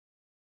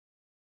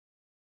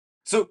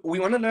So we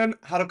want to learn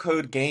how to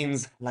code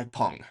games like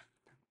Pong.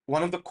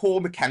 One of the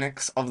core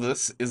mechanics of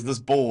this is this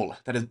ball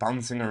that is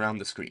bouncing around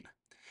the screen.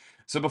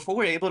 So before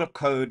we're able to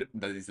code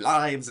these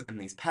lives and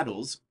these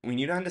paddles, we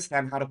need to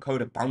understand how to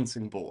code a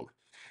bouncing ball.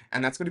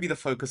 And that's going to be the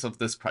focus of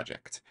this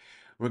project.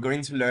 We're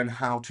going to learn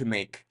how to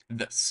make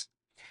this.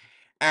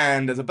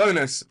 And as a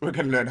bonus, we're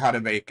going to learn how to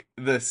make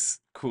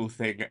this cool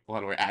thing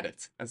while we're at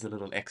it as a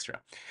little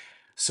extra.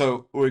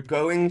 So we're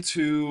going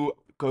to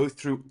go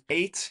through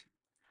 8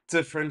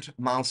 different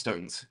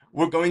milestones.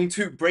 We're going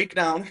to break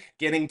down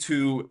getting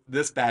to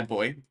this bad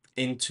boy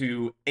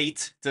into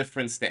 8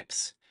 different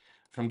steps,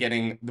 from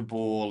getting the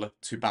ball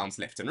to bounce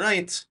left and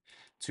right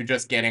to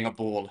just getting a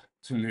ball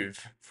to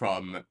move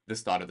from the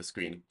start of the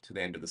screen to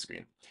the end of the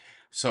screen.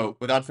 So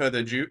without further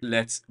ado,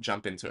 let's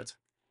jump into it.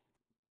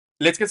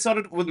 Let's get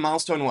started with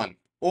milestone 1.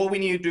 All we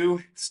need to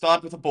do,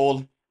 start with a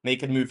ball,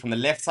 make it move from the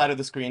left side of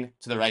the screen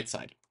to the right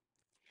side.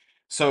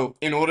 So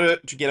in order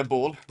to get a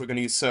ball, we're going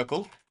to use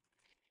circle.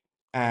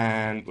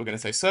 And we're going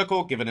to say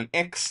circle, give it an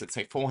x, let's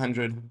say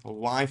 400, a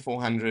y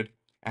 400,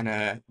 and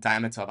a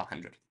diameter of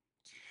 100.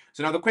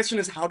 So now the question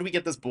is, how do we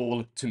get this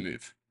ball to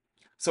move?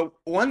 So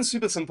one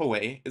super simple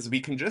way is we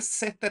can just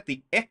set that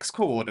the x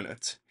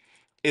coordinate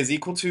is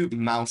equal to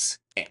mouse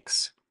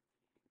x.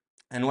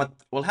 And what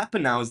will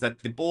happen now is that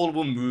the ball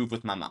will move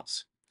with my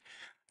mouse.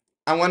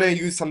 I want to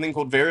use something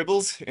called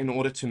variables in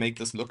order to make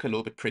this look a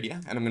little bit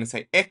prettier. And I'm going to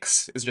say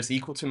x is just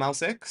equal to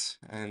mouse x,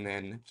 and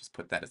then just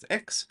put that as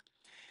x.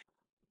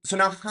 So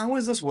now how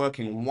is this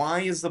working? Why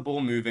is the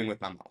ball moving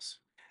with my mouse?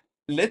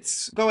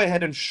 Let's go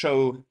ahead and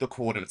show the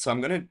coordinates. So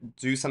I'm going to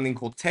do something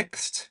called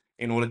text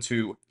in order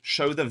to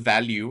show the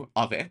value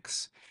of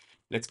x.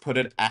 Let's put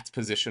it at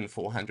position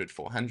 400,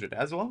 400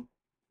 as well.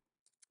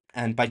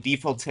 And by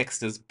default,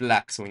 text is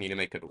black, so we need to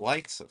make it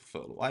white, so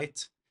fill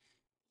white.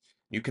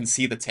 You can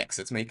see the text.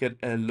 Let's make it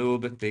a little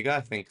bit bigger.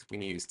 I think we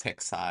need to use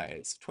text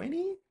size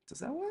 20. Does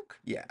that work?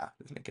 Yeah,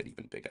 let's make it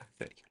even bigger,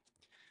 30.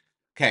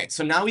 Okay,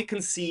 so now we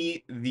can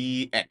see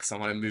the x. I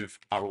want to move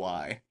our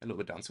y a little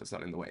bit down so it's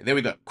not in the way. There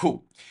we go.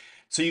 Cool.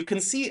 So you can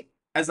see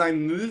as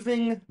I'm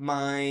moving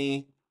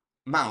my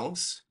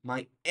mouse,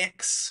 my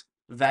x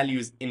value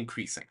is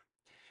increasing.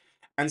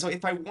 And so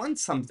if I want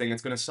something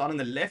that's going to start on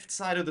the left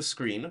side of the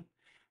screen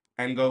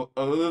and go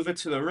over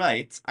to the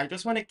right, I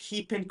just want to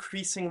keep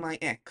increasing my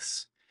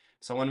x.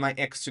 So I want my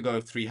x to go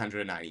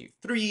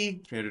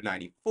 393,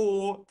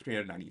 394,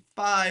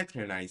 395,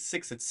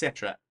 396,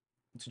 etc.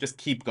 to just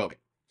keep going.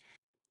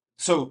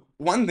 So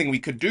one thing we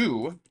could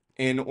do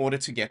in order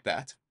to get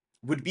that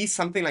would be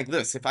something like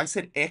this. If I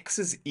said x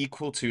is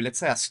equal to, let's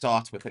say I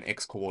start with an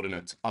x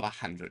coordinate of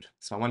 100.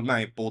 So I want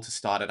my ball to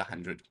start at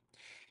 100.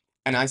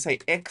 And I say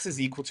x is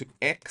equal to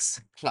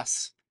x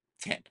plus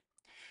 10.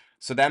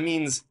 So that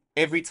means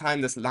every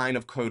time this line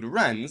of code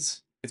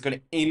runs, it's going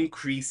to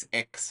increase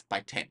x by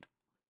 10.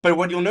 But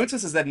what you'll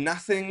notice is that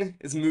nothing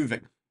is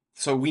moving.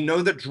 So we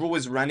know that draw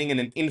is running in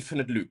an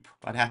infinite loop.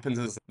 What happens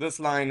is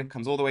this line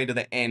comes all the way to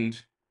the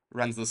end,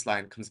 runs this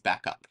line, comes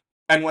back up.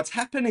 And what's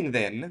happening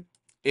then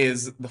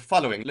is the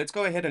following. Let's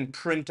go ahead and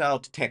print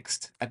out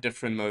text at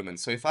different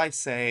moments. So if I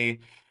say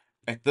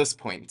at this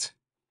point,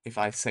 if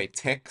I say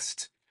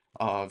text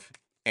of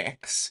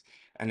x,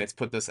 and let's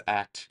put this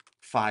at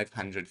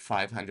 500,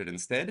 500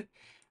 instead,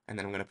 and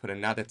then I'm going to put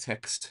another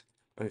text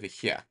over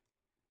here.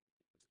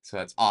 So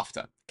that's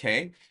after,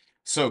 okay?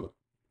 So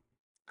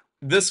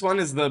this one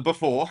is the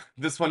before,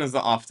 this one is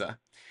the after.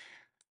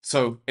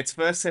 So it's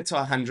first set to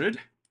 100,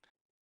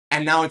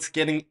 and now it's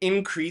getting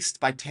increased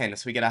by 10,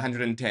 so we get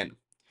 110.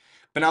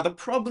 But now the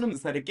problem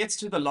is that it gets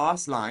to the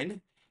last line,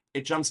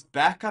 it jumps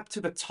back up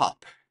to the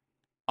top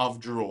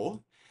of draw,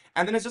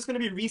 and then it's just going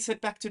to be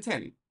reset back to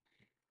 10.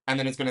 And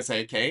then it's going to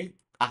say, okay,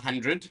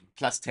 100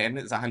 plus 10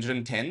 is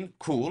 110,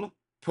 cool,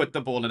 put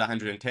the ball at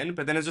 110,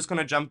 but then it's just going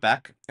to jump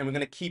back, and we're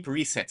going to keep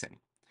resetting.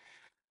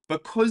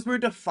 Because we're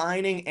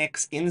defining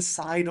x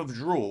inside of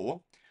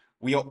draw,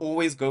 we are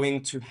always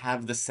going to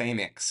have the same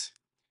x.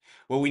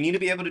 What we need to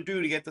be able to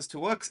do to get this to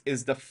work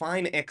is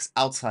define x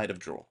outside of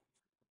draw.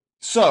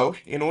 So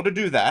in order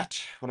to do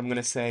that, what I'm going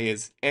to say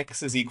is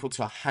x is equal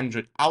to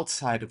 100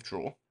 outside of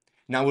draw.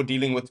 Now we're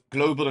dealing with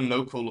global and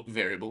local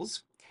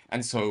variables.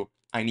 And so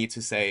I need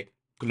to say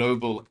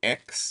global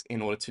x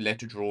in order to let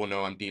draw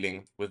know I'm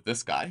dealing with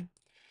this guy.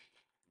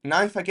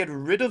 Now if I get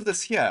rid of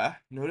this here,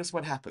 notice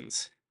what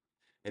happens.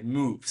 It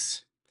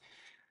moves,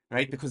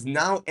 right? Because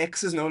now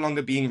x is no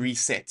longer being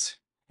reset.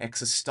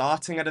 X is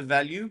starting at a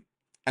value,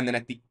 and then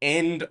at the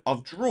end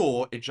of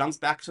draw, it jumps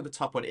back to the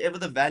top. Whatever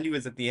the value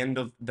is at the end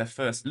of the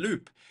first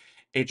loop,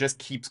 it just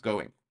keeps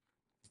going.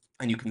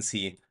 And you can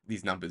see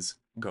these numbers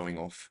going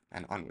off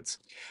and onwards.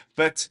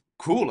 But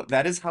cool,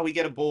 that is how we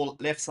get a ball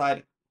left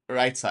side,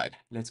 right side.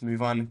 Let's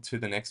move on to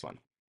the next one.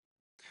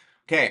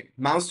 Okay,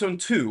 milestone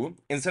 2,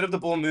 instead of the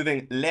ball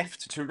moving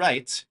left to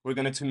right, we're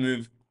going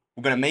to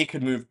make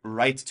it move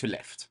right to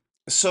left.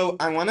 So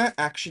I want to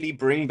actually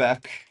bring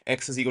back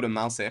x is equal to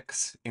mouse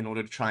x in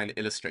order to try and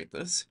illustrate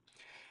this.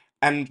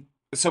 And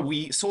so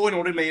we saw in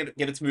order to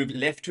get it to move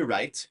left to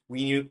right,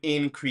 we need to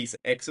increase.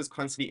 X is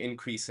constantly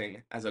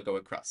increasing as I go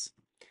across.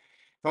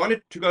 If I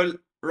wanted to go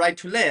right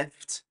to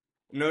left,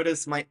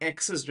 notice my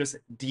x is just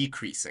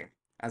decreasing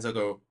as I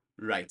go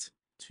right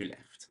to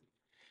left.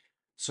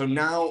 So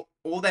now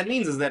all that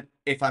means is that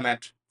if I'm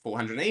at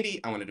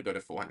 480, I wanted to go to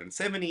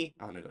 470,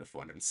 I want to go to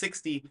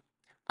 460,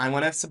 I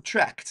want to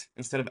subtract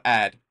instead of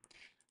add.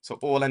 So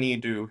all I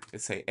need to do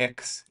is say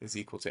x is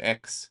equal to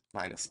x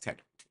minus 10.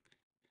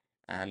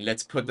 And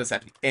let's put this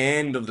at the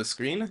end of the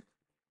screen.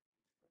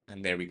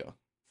 And there we go.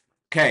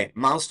 Okay,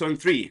 milestone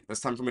 3.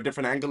 This time from a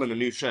different angle and a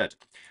new shirt.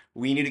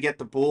 We need to get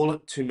the ball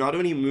to not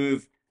only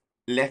move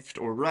left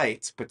or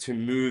right, but to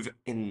move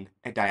in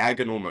a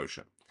diagonal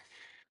motion.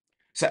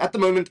 So at the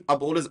moment, our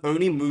ball is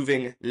only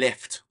moving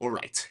left or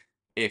right.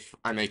 If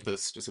I make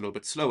this just a little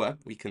bit slower,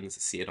 we can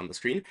see it on the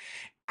screen.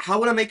 How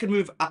would I make it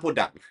move up or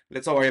down?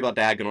 Let's not worry about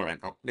diagonal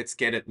right now. Let's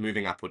get it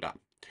moving up or down.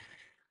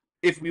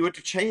 If we were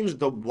to change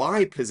the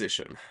y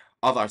position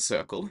of our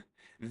circle,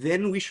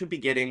 then we should be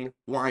getting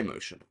y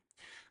motion.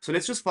 So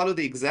let's just follow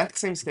the exact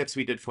same steps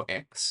we did for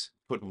x.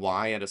 Put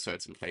y at a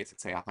certain place,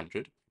 let's say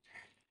 100.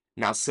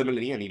 Now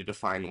similarly, I need to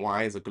define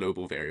y as a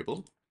global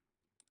variable.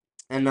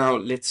 And now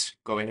let's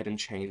go ahead and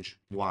change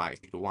y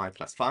to y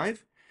plus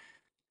 5.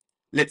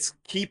 Let's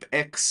keep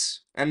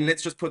x, and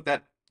let's just put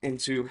that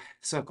into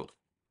circle.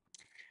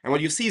 And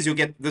what you see is you'll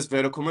get this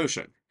vertical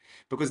motion,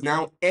 because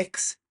now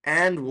x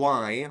and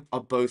y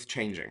are both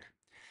changing.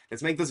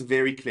 Let's make this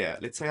very clear.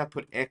 Let's say I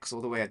put x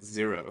all the way at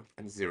 0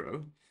 and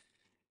 0,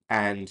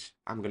 and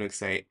I'm going to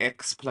say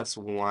x plus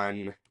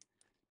 1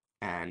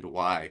 and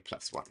y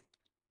plus 1.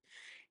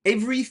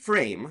 Every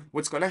frame,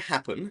 what's going to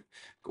happen,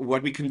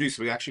 what we can do,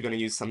 so we're actually going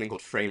to use something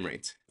called frame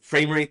rate.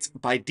 Frame rate,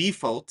 by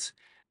default,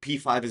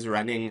 P5 is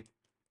running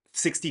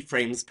 60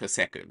 frames per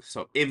second.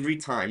 So every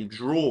time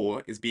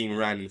draw is being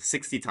run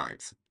 60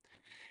 times.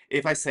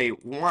 If I say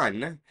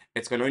 1,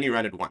 it's going to only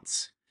run it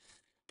once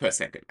per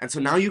second. And so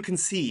now you can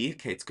see,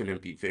 okay, it's going to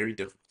be very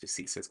difficult to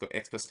see. So let's go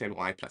x plus 10,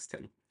 y plus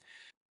 10.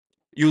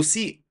 You'll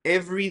see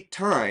every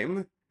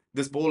time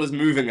this ball is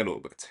moving a little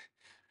bit.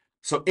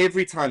 So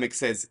every time it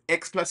says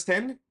x plus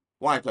 10,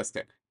 y plus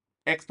 10,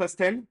 x plus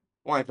 10,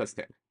 y plus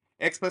 10,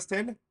 x plus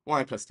 10,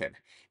 y plus 10,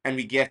 and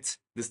we get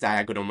this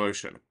diagonal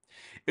motion.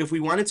 If we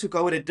wanted to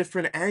go at a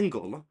different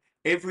angle,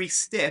 every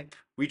step,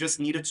 we just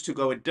needed to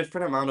go a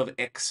different amount of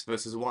x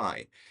versus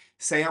y.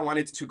 Say I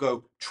wanted to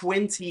go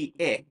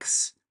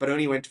 20x, but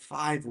only went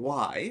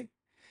 5y,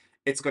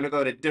 it's going to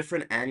go at a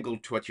different angle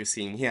to what you're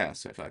seeing here.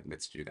 So if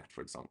let's do that,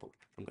 for example.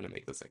 I'm going to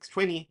make this x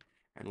 20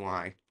 and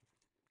y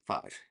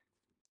 5.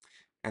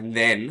 And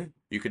then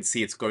you can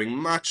see it's going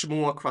much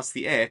more across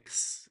the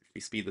x. If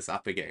we speed this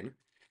up again,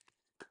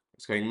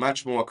 it's going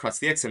much more across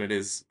the x than it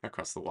is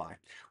across the y.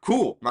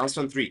 Cool,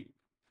 milestone 3.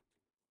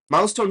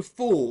 Milestone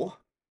 4,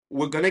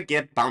 we're going to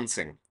get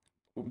bouncing.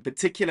 In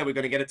particular, we're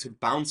going to get it to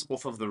bounce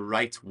off of the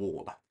right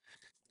wall.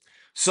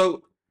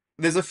 So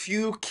there's a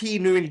few key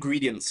new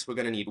ingredients we're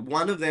going to need.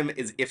 One of them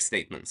is if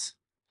statements.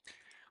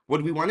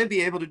 What we want to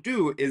be able to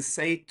do is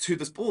say to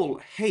this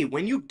ball, hey,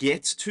 when you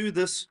get to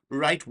this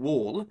right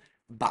wall,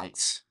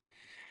 bounce.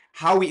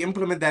 How we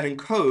implement that in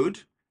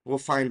code, we'll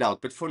find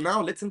out. But for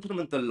now, let's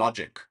implement the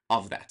logic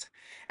of that.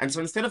 And so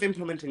instead of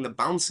implementing the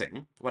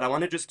bouncing, what I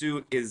want to just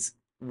do is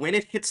when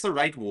it hits the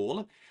right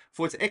wall,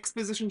 for its x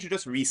position to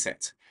just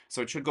reset.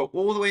 So it should go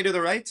all the way to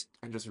the right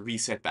and just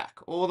reset back.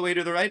 All the way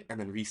to the right and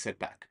then reset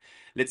back.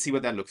 Let's see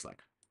what that looks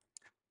like.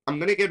 I'm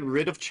going to get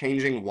rid of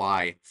changing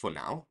y for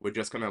now. We're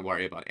just going to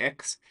worry about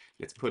x.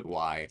 Let's put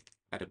y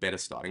at a better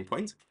starting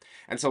point.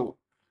 And so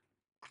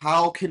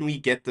how can we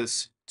get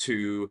this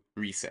to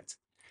reset?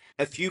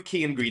 A few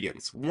key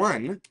ingredients.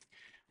 One,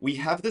 we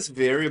have this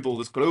variable,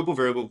 this global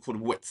variable called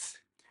width.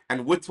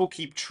 And width will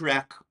keep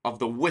track of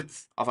the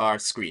width of our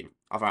screen,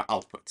 of our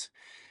output.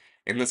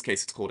 In this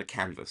case, it's called a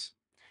canvas.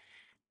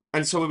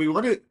 And so what we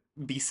want to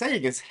be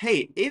saying is,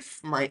 hey,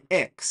 if my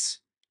x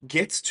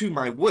gets to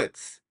my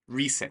width,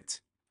 reset.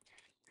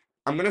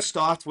 I'm going to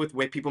start with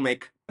where people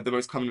make the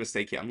most common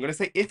mistake here. I'm going to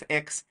say if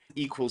x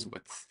equals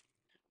width.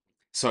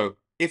 So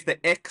if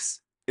the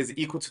x is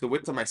equal to the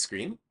width of my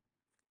screen,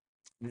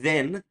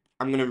 then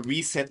I'm going to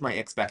reset my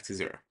x back to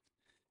 0.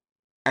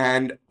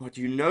 And what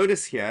you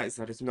notice here is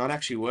that it's not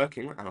actually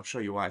working, and I'll show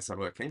you why it's not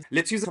working.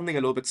 Let's use something a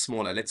little bit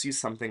smaller. Let's use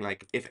something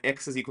like if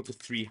x is equal to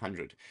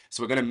 300.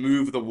 So we're going to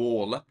move the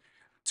wall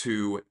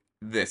to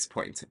this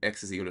point,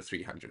 x is equal to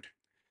 300.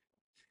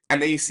 And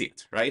there you see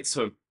it, right?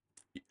 So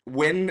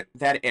when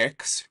that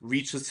x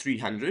reaches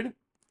 300,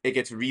 it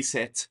gets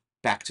reset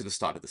back to the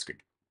start of the screen.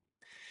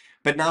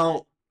 But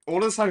now, all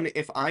of a sudden,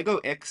 if I go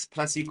x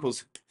plus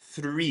equals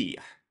 3,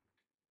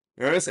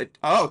 notice it,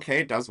 oh, okay,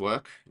 it does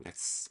work.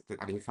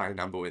 I need to find a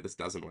number where this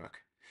doesn't work.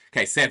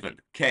 Okay, 7.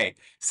 Okay,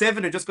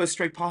 7, it just goes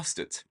straight past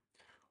it.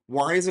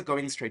 Why is it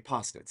going straight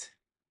past it?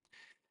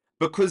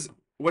 Because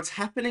what's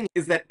happening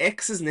is that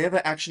x is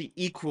never actually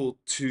equal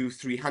to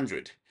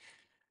 300.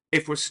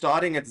 If we're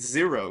starting at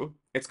 0,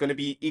 it's going to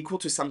be equal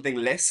to something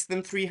less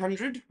than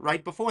 300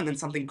 right before, and then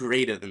something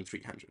greater than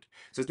 300.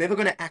 So it's never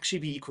going to actually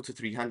be equal to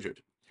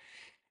 300.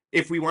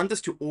 If we want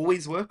this to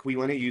always work, we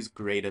want to use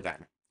greater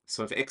than.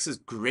 So if x is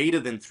greater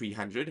than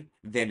 300,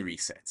 then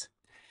reset.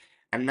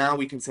 And now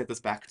we can set this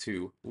back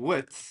to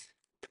width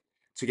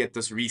to get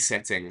this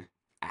resetting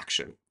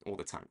action all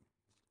the time.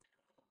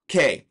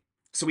 Okay,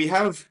 so we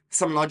have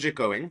some logic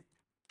going,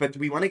 but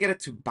we want to get it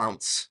to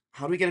bounce.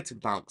 How do we get it to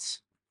bounce?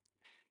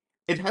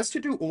 It has to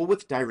do all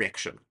with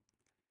direction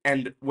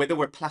and whether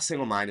we're plussing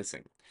or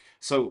minusing.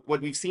 So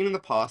what we've seen in the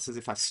past is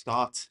if I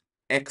start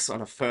x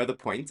on a further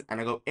point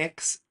and I go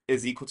x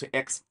is equal to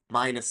x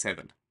minus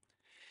 7,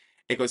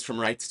 it goes from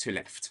right to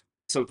left.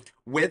 So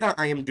whether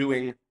I am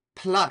doing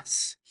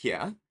plus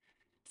here,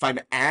 if I'm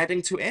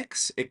adding to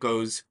x, it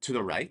goes to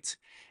the right.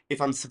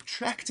 If I'm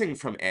subtracting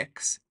from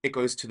x, it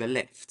goes to the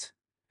left.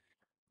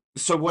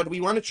 So what we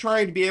want to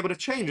try and be able to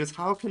change is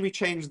how can we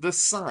change this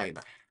sign?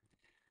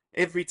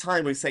 Every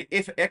time we say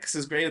if x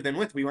is greater than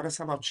width, we want to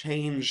somehow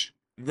change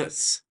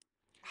this.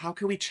 How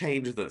can we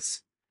change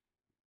this?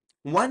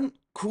 One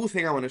cool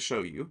thing I want to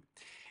show you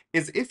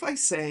is if I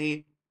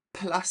say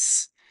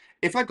plus,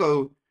 if I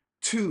go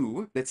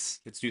 2, let's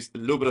use a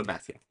little bit of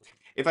math here.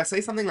 If I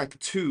say something like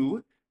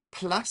 2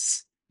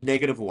 plus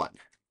negative 1,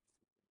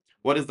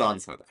 what is the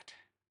answer of that?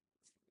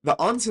 The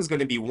answer is going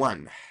to be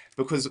 1,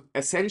 because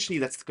essentially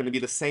that's going to be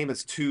the same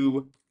as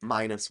 2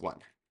 minus 1.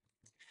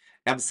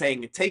 I'm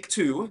saying take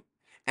 2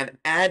 and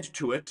add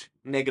to it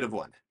negative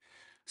 1.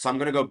 So I'm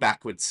going to go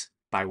backwards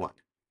by 1.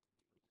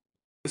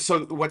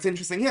 So what's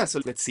interesting here,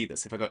 so let's see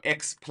this. If I go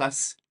x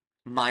plus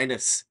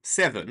minus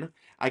 7,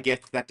 I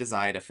get that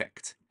desired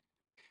effect.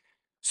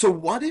 So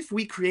what if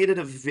we created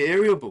a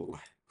variable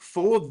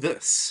for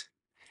this,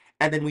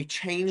 and then we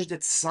changed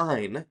its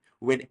sign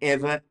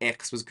whenever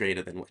x was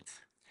greater than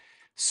width?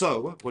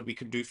 So what we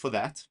can do for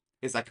that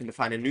is I can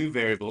define a new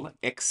variable,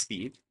 x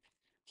speed.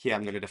 Here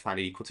I'm going to define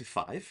it equal to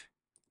 5.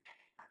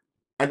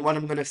 And what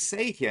I'm going to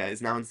say here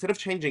is now instead of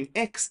changing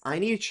x, I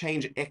need to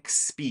change x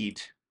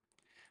speed.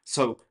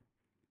 So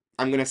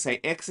I'm going to say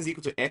x is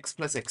equal to x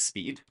plus x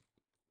speed.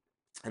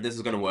 And this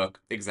is going to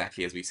work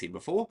exactly as we've seen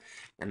before.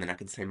 And then I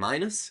can say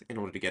minus in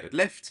order to get it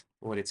left,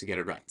 in order to get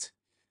it right.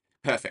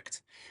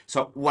 Perfect.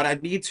 So what I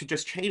need to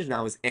just change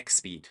now is x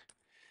speed.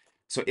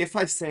 So if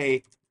I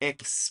say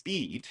x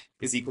speed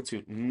is equal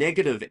to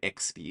negative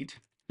x speed,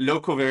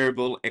 local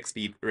variable x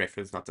speed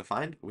reference not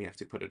defined, we have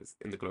to put it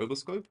in the global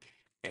scope,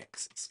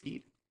 x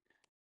speed,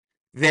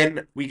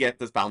 then we get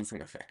this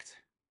bouncing effect.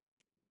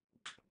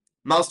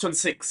 Milestone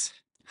 6.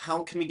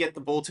 How can we get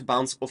the ball to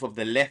bounce off of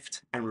the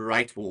left and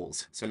right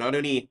walls? So not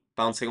only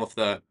bouncing off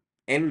the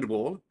end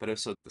wall, but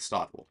also the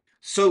start wall.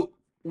 So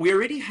we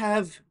already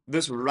have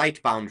this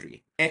right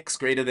boundary, x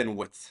greater than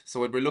width. So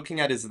what we're looking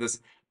at is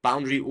this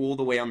boundary all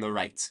the way on the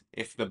right.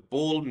 If the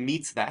ball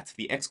meets that,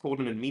 the x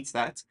coordinate meets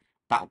that,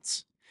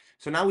 bounce.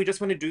 So now we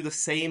just want to do the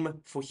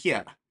same for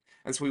here.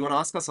 And so we want to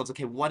ask ourselves,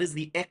 okay, what is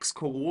the x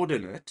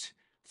coordinate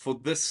for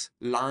this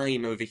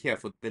line over here,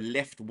 for the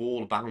left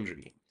wall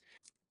boundary?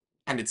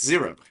 And it's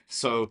 0.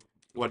 So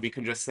what we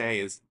can just say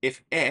is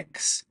if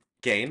x,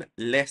 again,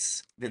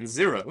 less than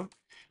 0,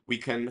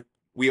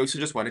 we also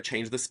just want to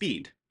change the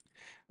speed,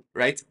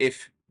 right?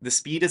 If the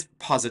speed is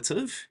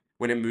positive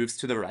when it moves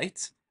to the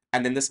right,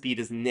 and then the speed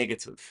is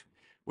negative.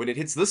 When it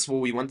hits this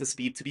wall, we want the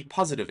speed to be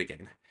positive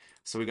again.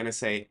 So we're going to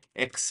say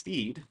x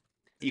speed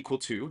equal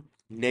to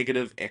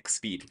negative x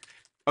speed.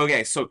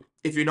 Okay, so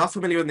if you're not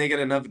familiar with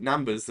negative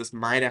numbers, this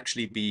might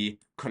actually be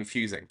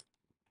confusing.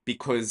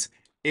 Because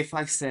if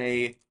I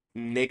say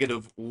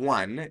negative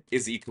 1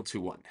 is equal to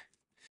 1,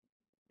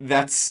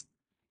 that's,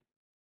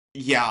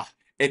 yeah,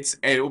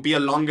 it'll be a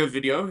longer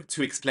video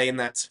to explain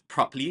that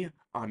properly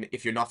on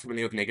if you're not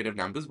familiar with negative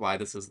numbers, why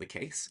this is the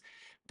case.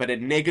 But a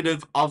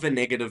negative of a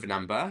negative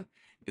number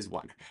is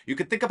 1. You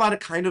could think about it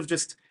kind of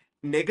just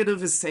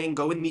negative is saying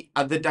go in the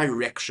other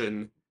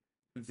direction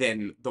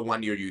than the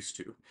one you're used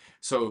to.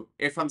 So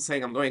if I'm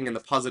saying I'm going in the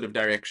positive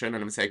direction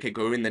and I'm saying, okay,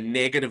 go in the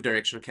negative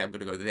direction, okay, I'm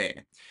going to go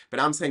there. But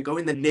I'm saying go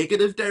in the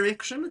negative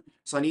direction,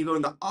 so I need to go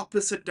in the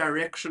opposite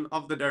direction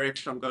of the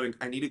direction I'm going.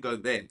 I need to go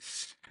there.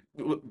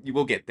 You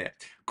will get there.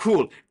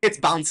 Cool. It's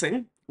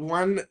bouncing.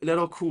 One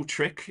little cool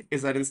trick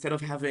is that instead of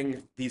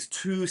having these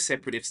two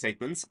separate if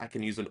statements, I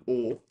can use an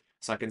or.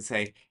 So I can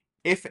say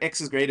if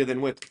x is greater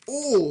than width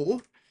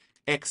or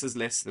x is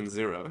less than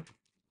 0,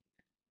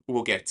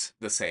 we'll get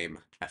the same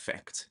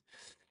effect.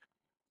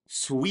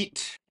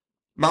 Sweet.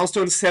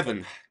 Milestone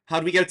 7. How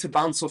do we get it to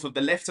bounce off of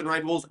the left and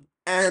right walls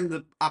and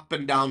the up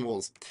and down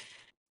walls?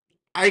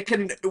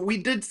 We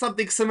did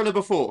something similar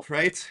before,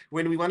 right?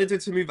 When we wanted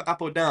it to move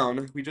up or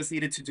down, we just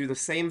needed to do the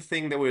same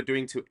thing that we were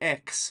doing to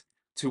x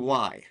to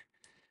y.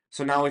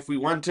 So now if we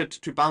wanted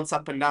to bounce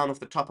up and down off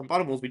the top and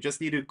bottom walls, we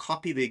just need to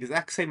copy the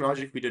exact same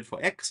logic we did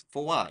for x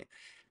for y.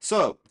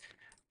 So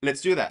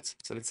let's do that.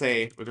 So let's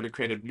say we're going to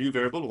create a new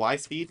variable, y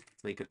speed,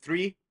 make it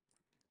 3,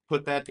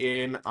 put that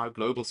in our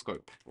global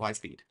scope, y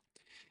speed.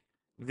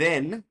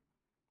 Then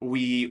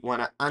we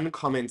want to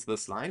uncomment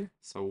this line.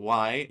 So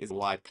y is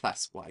y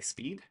plus y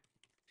speed.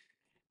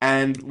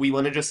 And we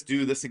want to just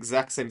do this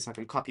exact same, so I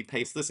can copy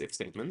paste this if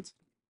statement.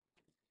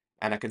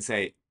 And I can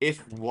say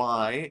if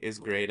y is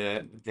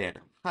greater than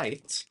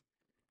height,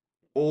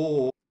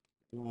 or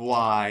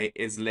y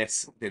is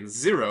less than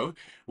 0,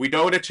 we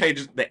don't want to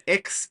change the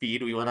x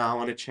speed, we now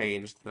want to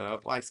change the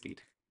y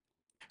speed.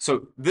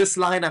 So this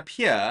line up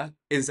here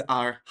is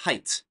our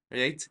height,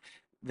 right?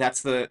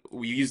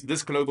 We use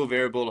this global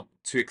variable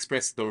to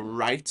express the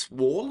right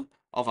wall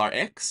of our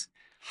x.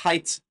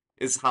 Height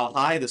is how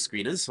high the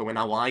screen is, so when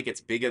our y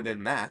gets bigger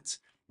than that,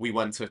 we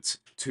want it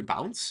to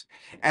bounce.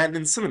 And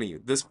then similarly,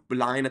 this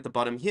line at the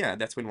bottom here,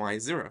 that's when y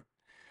is 0.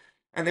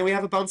 And then we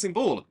have a bouncing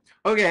ball.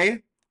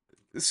 Okay,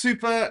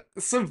 super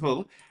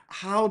simple.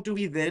 How do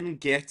we then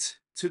get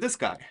to this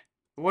guy?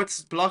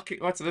 What's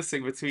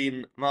missing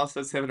between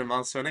milestone 7 and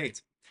milestone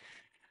 8?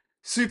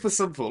 Super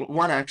simple.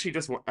 One, actually,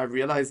 I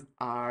realized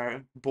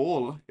our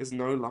ball is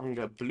no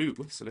longer blue,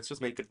 so let's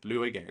just make it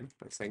blue again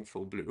by saying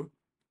full blue.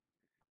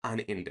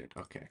 Unindent.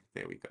 Okay,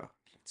 there we go.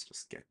 Let's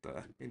just get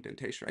the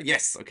indentation right.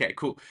 Yes, okay,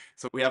 cool.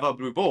 So we have our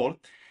blue ball.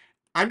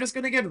 I'm just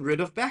gonna get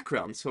rid of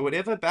background. So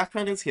whatever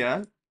background is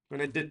here, I'm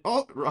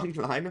gonna wrong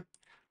line.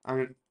 I'm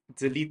gonna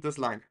delete this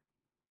line.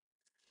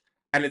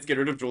 And let's get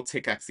rid of draw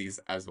tick axes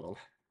as well.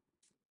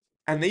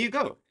 And there you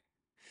go.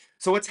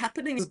 So what's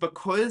happening is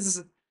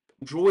because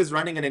draw is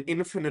running in an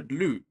infinite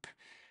loop,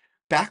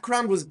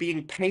 background was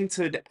being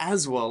painted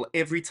as well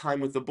every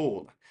time with the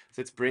ball.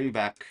 So let's bring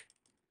back,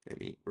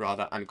 maybe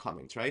rather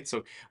uncomment, right?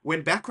 So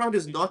when background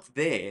is not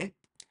there,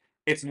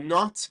 it's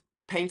not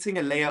painting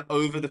a layer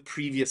over the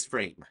previous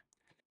frame.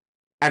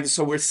 And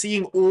so we're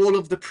seeing all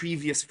of the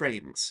previous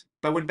frames.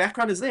 But when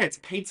background is there, it's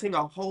painting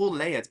a whole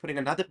layer. It's putting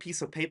another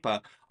piece of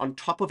paper on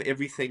top of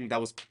everything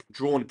that was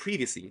drawn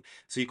previously,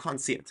 so you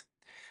can't see it.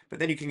 But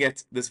then you can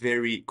get this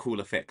very cool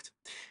effect.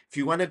 If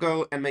you want to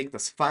go and make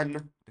this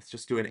fun, let's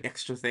just do an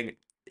extra thing.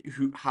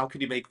 How can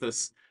you make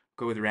this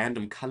go with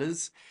random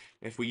colors?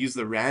 If we use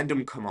the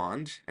random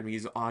command and we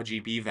use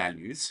RGB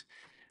values,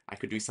 I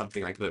could do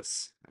something like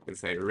this. I can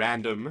say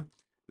random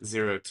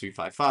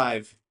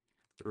 0255,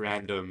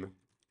 random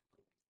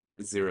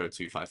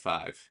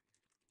 0255,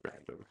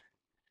 random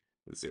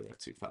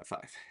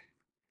 0255.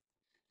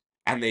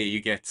 And there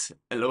you get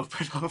a little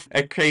bit of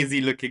a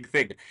crazy looking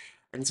thing.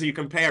 And so you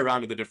can play around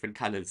with the different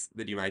colors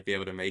that you might be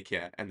able to make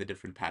here and the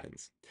different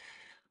patterns.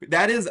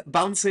 That is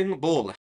bouncing ball.